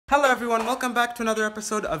Hello everyone, welcome back to another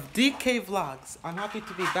episode of DK Vlogs. I'm happy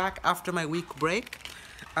to be back after my week break.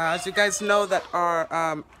 As you guys know that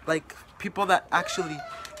are like people that actually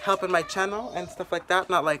help in my channel and stuff like that.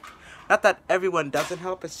 Not that everyone doesn't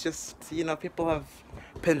help, it's just, you know, people have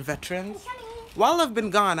been veterans. While I've been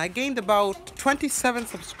gone, I gained about 27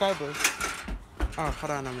 subscribers. Oh,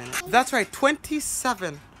 hold on a minute. That's right,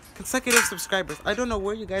 27 consecutive subscribers. I don't know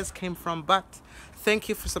where you guys came from, but thank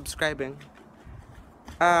you for subscribing.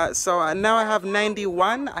 So now I have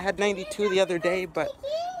 91. I had 92 the other day, but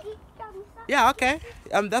yeah, okay.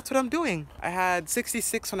 That's what I'm doing. I had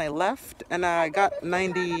 66 when I left, and I got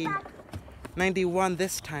 91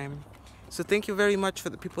 this time. So thank you very much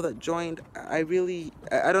for the people that joined. I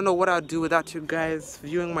don't know what I'll do without you guys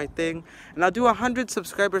viewing my thing. And I'll do a 100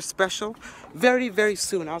 subscriber special very, very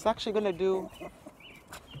soon. I was actually gonna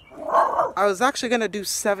do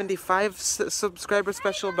 75 subscriber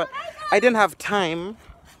special, but I didn't have time.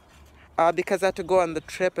 Because I had to go on the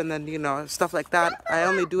trip and then, you know, stuff like that. I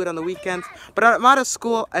only do it on the weekends. But I'm out of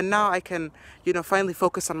school and now I can, you know, finally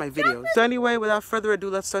focus on my videos. So anyway, without further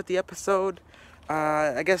ado, let's start the episode.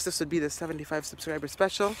 I guess this would be the 75 subscriber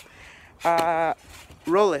special.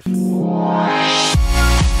 Roll it.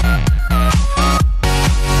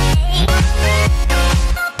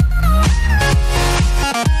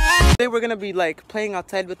 Today we're gonna be like playing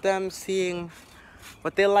outside with them, seeing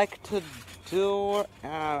what they like to do.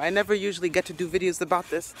 I never usually get to do videos about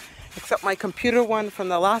this, except my computer one from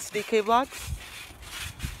the last DK vlog.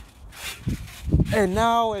 And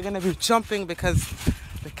now we're gonna be jumping because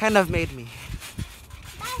they kind of made me.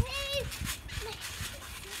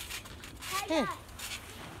 Hey.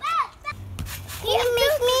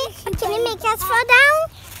 Can you make us fall down?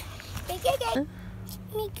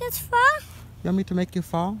 Make us fall? You want me to make you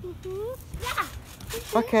fall? Yeah.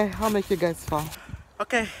 Okay, I'll make you guys fall.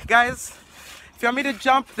 Okay, guys, if you want me to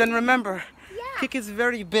jump, then remember, Kick is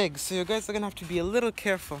very big, so you guys are gonna have to be a little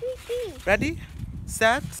careful. Ready,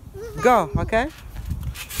 set, go, okay?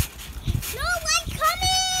 No one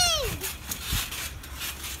coming!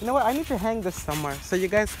 You know what, I need to hang this somewhere so you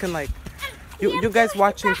guys can like, you guys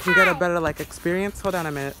watching can get a better like experience. Hold on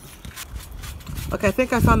a minute. Okay, I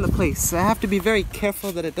think I found the place. I have to be very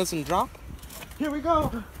careful that it doesn't drop. Here we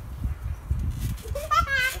go.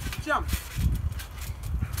 Jump.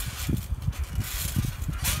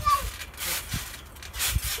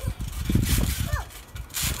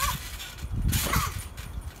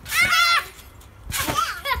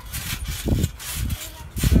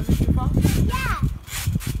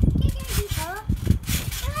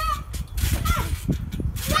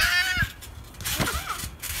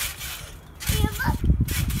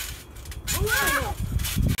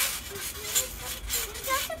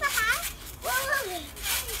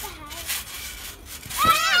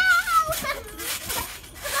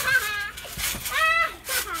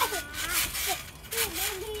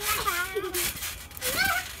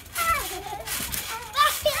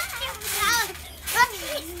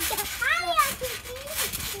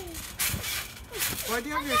 Why do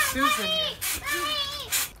you have your shoes in here?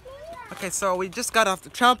 Okay, so we just got off the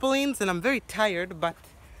trampolines and I'm very tired, but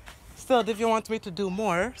still Divya wants me to do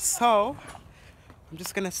more. So I'm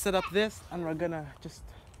just gonna set up this and we're gonna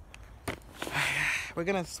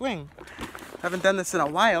swing. I haven't done this in a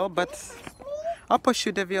while, but I'll push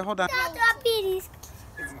you, Divya. Hold on. It's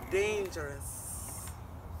dangerous.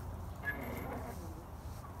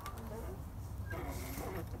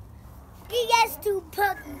 You guys do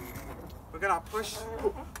put. We're gonna push,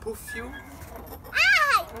 poof you.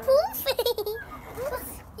 Ah, poofy.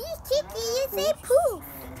 You Kiki, you say poof.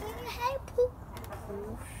 You say poof.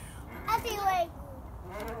 I feel like.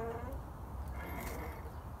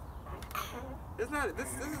 This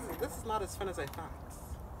is not as fun as I thought.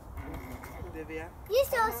 Divya. You're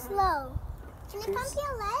so slow. Can you pump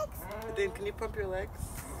your legs? Then can you pump your legs?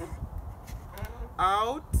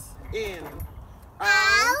 Out, in.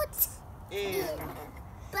 Out. In.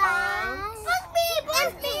 Out.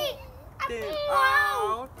 Push me. Then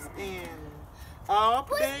out, in. Up,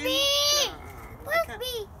 Push then me. down. Push Okay.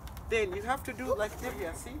 me. Then you have to do like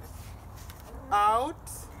Divya, see? Out,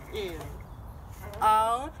 in.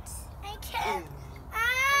 Out, I can't. in.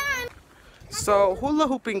 So hula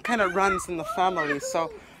hooping kind of runs in the family.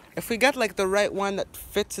 So if we get like the right one that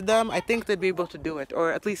fits them, I think they'd be able to do it,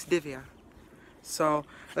 or at least Divya. So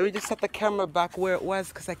let me just set the camera back where it was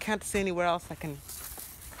because I can't see anywhere else I can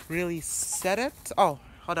really set it. Oh,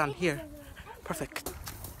 hold on, here. Perfect.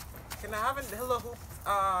 Can I have a hula hoop?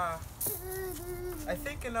 I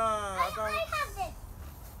think in about. I have it.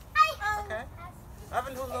 Okay. I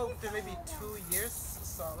haven't hula hooped in maybe 2 years,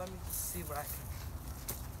 so let me just see what I can.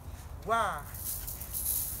 Wow. I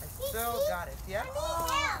still got it, yeah?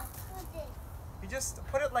 You just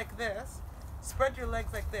put it like this, spread your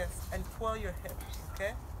legs like this, and twirl your hips,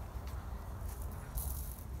 okay?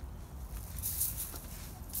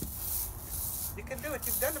 You can do it.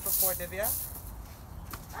 You've done it before, Divya.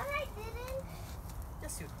 I didn't.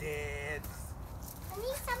 Yes, you did. I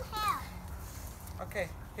need some help. Okay,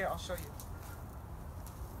 here, I'll show you.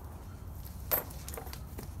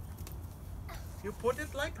 You put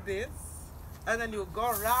it like this, and then you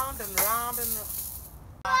go round and round and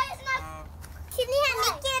round. Can you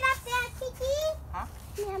help me get up there, Kiki? Huh?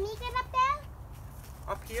 Can you help me get up there?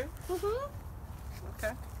 Up here? Mm-hmm.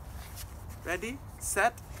 Okay. Ready,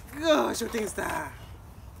 set, go! Shooting star.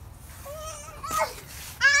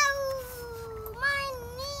 Ow! My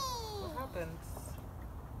knee! What happened?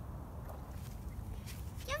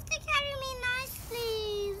 You have to carry me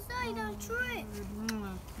nicely so I don't trip.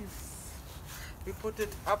 We put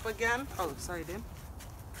it up again. Oh, sorry, Dean.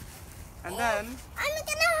 And then. I'm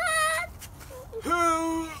gonna hurt.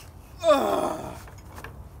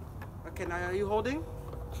 Okay, now are you holding?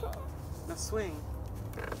 Now swing.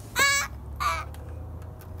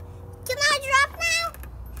 Can I drop now?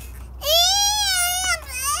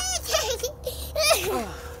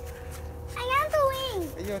 I got the wing.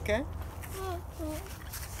 Are you okay?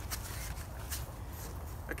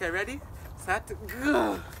 Okay, ready? Set,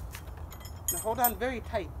 go! Now hold on very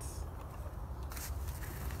tight.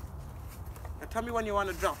 Now tell me when you want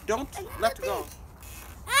to drop. Don't let go.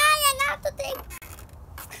 I got the thing.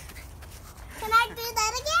 Can I do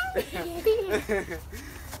that again?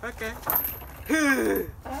 Okay. Okay,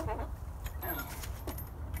 good. I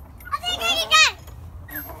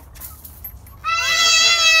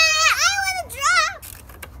want to drop.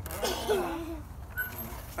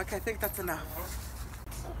 Okay, I think that's enough.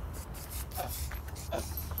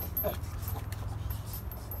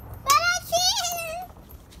 But I can't.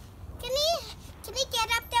 Can he get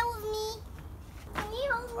up there with me? Can he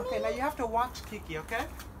hold me? Okay, now you have to watch Kiki, okay?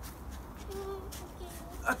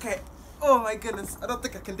 Okay. Okay. Oh my goodness, I don't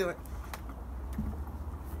think I can do it.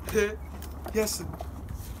 Yes.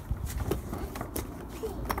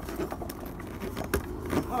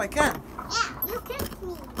 Oh, I can. Yeah, you kicked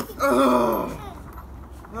me. Oh.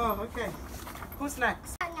 Oh, okay. Who's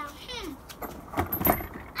next? Now him.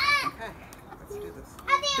 Okay, let's do this.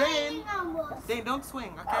 Dane, Dane, don't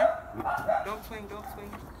swing, okay? Don't swing, don't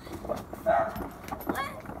swing.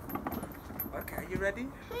 Okay, are you ready?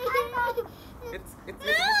 It's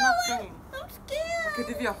not swinging. I'm scared. Okay,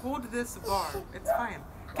 Divya, hold this bar. It's fine.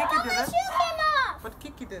 Kiki Oh, did my it. shoe came off. But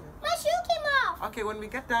Kiki did it. My shoe came off. Okay, when we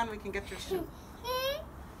get down, we can get your shoe.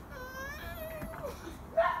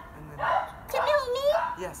 And then, Can you hold me?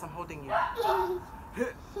 yes, I'm holding you.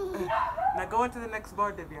 Now go into the next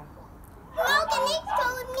bar, Divya. No, can you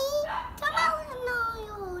hold me? Come on. No,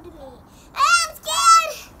 you hold me. I'm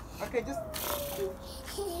scared. Okay, just you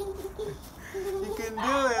can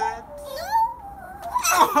do it.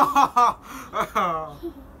 No.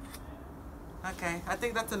 Okay, I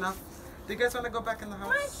think that's enough. Do you guys want to go back in the My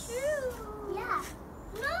house? shoe. Yeah.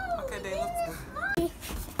 No. Okay, Dane, let's go.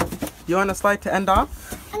 You want a slide to end off?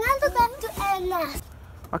 I'm going to go back to Anna.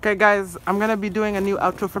 Okay, guys, I'm gonna be doing a new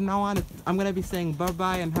outro from now on. I'm gonna be saying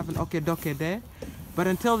bye-bye and have an okay-doke day. But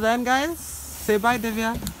until then, guys, say bye,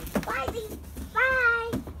 Divya. Bye.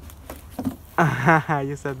 Bye.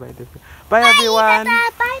 You said bye, Divya. Bye, everyone.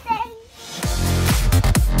 Bye.